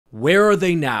Where are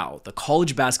they now? The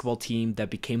college basketball team that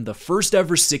became the first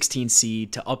ever 16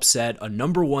 seed to upset a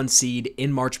 #1 seed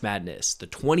in March Madness, the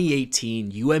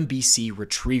 2018 UMBC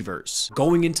Retrievers.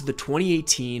 Going into the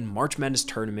 2018 March Madness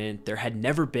tournament, there had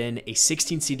never been a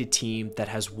 16-seeded team that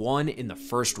has won in the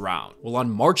first round. Well,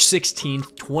 on March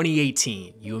 16th,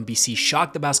 2018, UMBC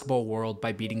shocked the basketball world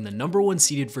by beating the #1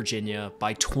 seeded Virginia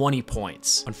by 20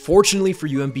 points. Unfortunately for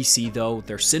UMBC though,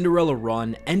 their Cinderella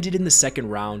run ended in the second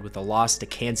round with a loss to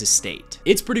Kansas State.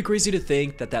 It's pretty crazy to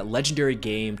think that that legendary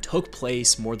game took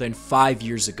place more than 5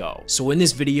 years ago. So in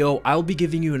this video, I'll be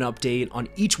giving you an update on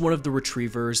each one of the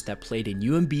Retrievers that played in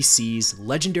UMBC's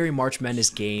legendary March Madness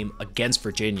game against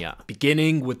Virginia,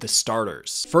 beginning with the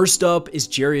starters. First up is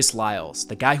Jarius Lyles,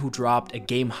 the guy who dropped a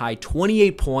game-high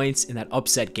 28 points in that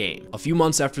upset game. A few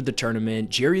months after the tournament,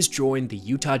 Jarius joined the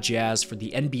Utah Jazz for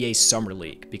the NBA Summer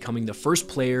League, becoming the first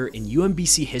player in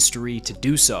UMBC history to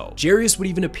do so. Jarius would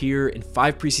even appear in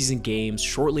 5 preseason games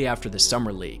shortly after the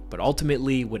Summer League, but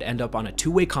ultimately would end up on a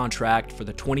two-way contract for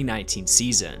the 2019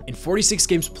 season. In 46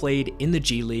 games played in the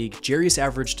G League, Jarius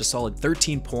averaged a solid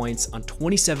 13 points on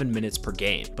 27 minutes per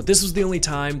game, but this was the only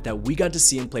time that we got to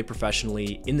see him play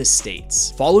professionally in the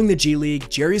States. Following the G League,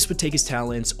 Jarius would take his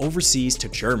talents overseas to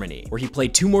Germany, where he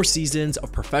played 2 more seasons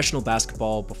of professional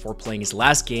basketball before playing his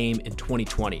last game in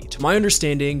 2020. To my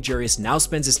understanding, Jarius now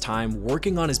spends his time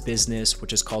working on his business,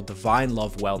 which is called Divine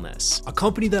Love Wellness, a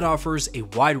company that offers a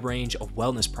wide range of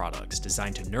wellness products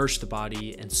designed to nourish the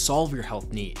body and solve your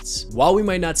health needs. While we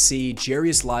might not see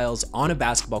Jarius Lyles on a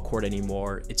basketball court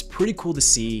anymore, it's pretty cool to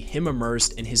see him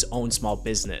immersed in his own small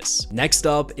business. Next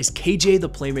up is KJ the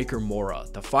Playmaker Mora,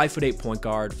 the 5'8" point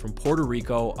guard from Puerto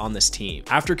Rico on this team.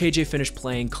 After KJ finished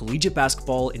playing collegiate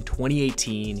basketball in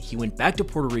 2018, he went back to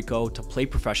Puerto Rico to play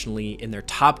professionally in their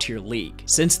top tier league.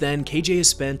 Since then, KJ has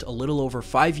spent a little over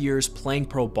 5 years playing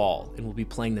pro ball and will be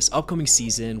playing this upcoming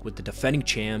season with the defending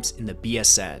champs in the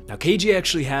BSN. Now, KJ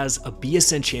actually has a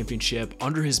BSN championship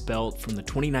under his belt from the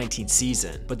 2019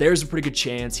 season, but there's a pretty good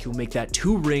chance he'll make that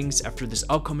 2 rings after this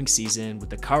upcoming season with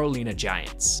the Carolina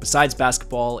Giants. Besides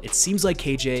basketball, it seems like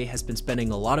KJ has been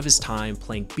spending a lot of his time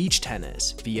playing beach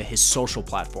tennis via his social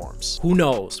platforms. Who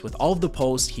knows, with all of the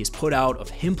posts he has put out of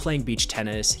him playing beach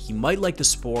tennis, he might like the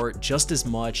sport just as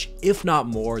much, if not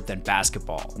more, than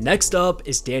basketball. Next up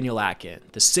is Daniel Atkin,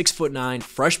 the 6'9"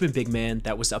 freshman big man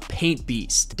that was a paint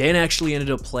beast. Dan actually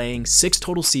ended up playing 6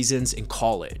 total seasons in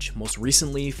college, most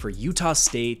recently for Utah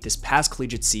State this past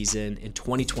collegiate season in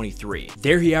 2023.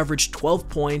 There he averaged 12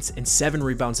 points and 7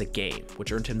 rebounds a game,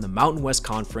 which earned him the Mountain West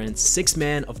Conference 6th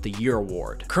Man of the Year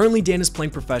award. Currently, Dan is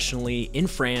playing professionally in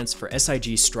France for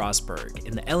SIG Strasbourg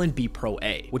in the LNB Pro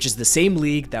A, which is the same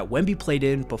league that Wemby played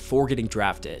in before getting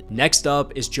drafted. Next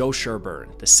up is Joe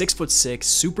Sherburne, the 6'6"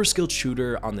 super skilled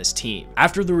shooter on this team.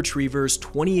 After the Retrievers'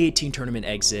 2018 tournament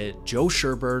exit, Joe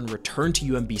Sherburne returned to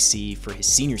UMBC for his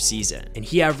senior season, and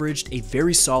he averaged a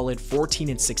very solid 14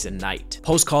 and 6 a night.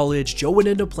 Post-college, Joe would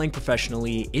end up playing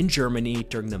professionally in Germany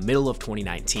during the middle of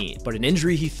 2019, but an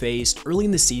injury he faced early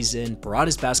in the season brought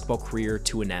his basketball career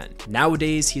to an end.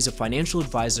 Nowadays, he's a financial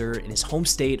advisor in his home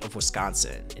state of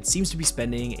Wisconsin, and seems to be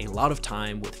spending a lot of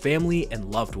time with family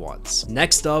and loved ones.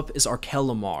 Next up is Arkel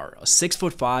Lamar, a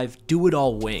 6'5"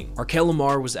 do-it-all wing. Arkel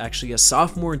Lamar was actually a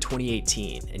sophomore in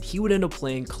 2018, and he would end up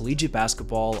playing collegiate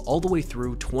basketball all the way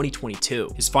through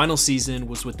 2022. His final season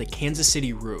was with the Kansas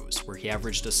City Roos, where he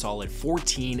averaged a solid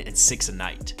 14 and 6 a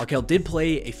night. Arkel did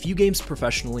play a few games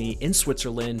professionally in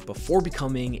Switzerland before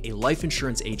becoming a life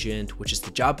insurance agent, which is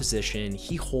the job position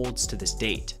he holds to this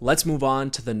date. Let's move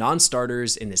on to the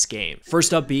non-starters in this game.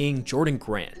 First up being Jordan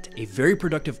Grant, a very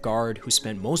productive guard who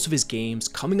spent most of his games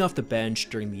coming off the bench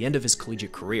during the end of his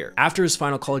collegiate career. After his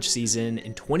final college season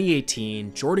in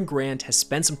 2018, Jordan Grant has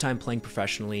spent some time playing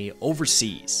professionally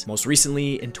overseas, most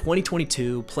recently in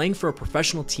 2022 playing for a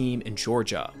professional team in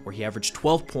Georgia, where he averaged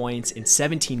 12 points in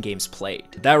 17 games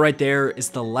played. That right there is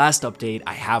the last update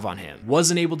I have on him.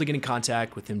 Wasn't able to get in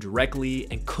contact with him directly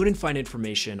and couldn't find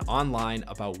information online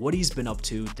about what he's been up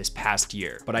to this past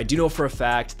year, but I do know for a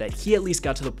fact that he at least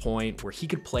got to the point where he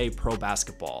could play pro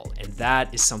basketball, and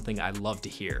that is something I love to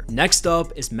hear. Next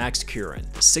up is Max Curran,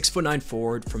 the 6'9"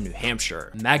 forward from New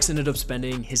Hampshire. Max ended up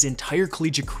spending his entire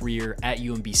collegiate career at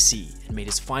UMBC and made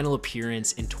his final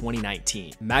appearance in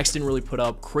 2019. Max didn't really put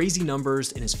up crazy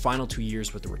numbers in his final 2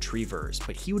 years with the Retrievers,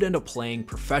 but he would end up playing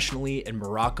professionally in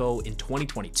Morocco in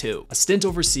 2022, a stint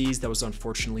overseas that was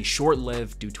unfortunately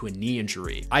short-lived due to a knee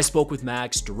injury. I spoke with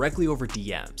Max directly over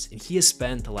DMs, and he has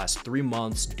spent the last 3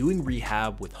 months doing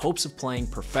rehab with hopes of playing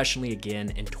professionally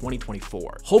again in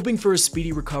 2024, hoping for a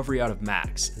speedy recovery out of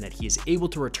Max and that he is able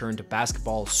to return to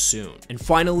basketball soon. And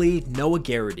finally, Noah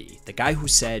Garrity, the guy who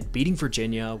set that beating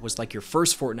Virginia was like your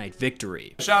first Fortnite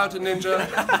victory. Shout out to Ninja,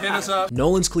 hit us up.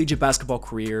 Nolan's collegiate basketball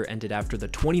career ended after the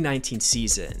 2019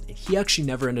 season, and he actually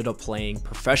never ended up playing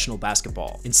professional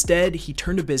basketball. Instead, he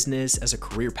turned to business as a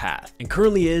career path, and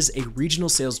currently is a regional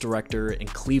sales director in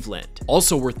Cleveland.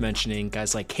 Also worth mentioning,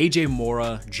 guys like KJ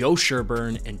Mora, Joe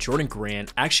Sherburne, and Jordan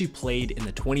Grant actually played in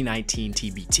the 2019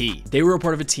 TBT. They were a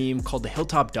part of a team called the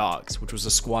Hilltop Dogs, which was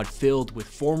a squad filled with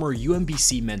former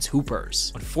UMBC men's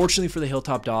hoopers. Unfortunately for the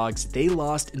Hilltop Dogs, they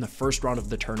lost in the first round of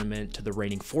the tournament to the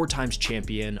reigning 4-time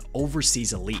champion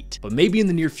Overseas Elite. But maybe in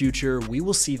the near future, we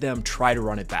will see them try to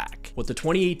run it back. What the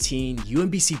 2018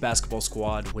 UMBC basketball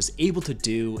squad was able to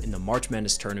do in the March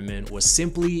Madness tournament was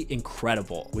simply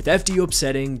incredible. With FDU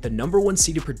upsetting the #1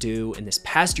 seeded Purdue in this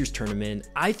past year's tournament,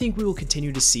 I think we will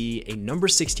continue to see a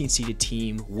 #16 seeded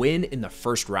team win in the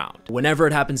first round. Whenever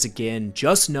it happens again,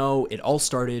 just know it all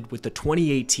started with the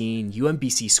 2018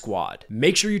 UMBC squad.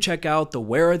 Make sure you check out the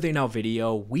Where Are They Now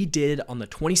video we did on the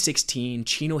 2016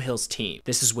 Chino Hills team.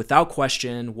 This is without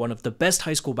question one of the best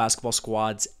high school basketball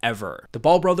squads ever. The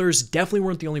Ball brothers definitely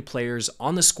weren't the only players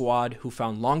on the squad who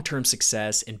found long-term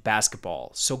success in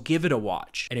basketball, so give it a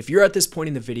watch. And if you're at this point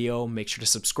in the video, make sure to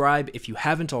subscribe if you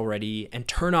haven't already and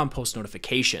turn on post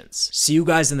notifications. See you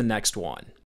guys in the next one.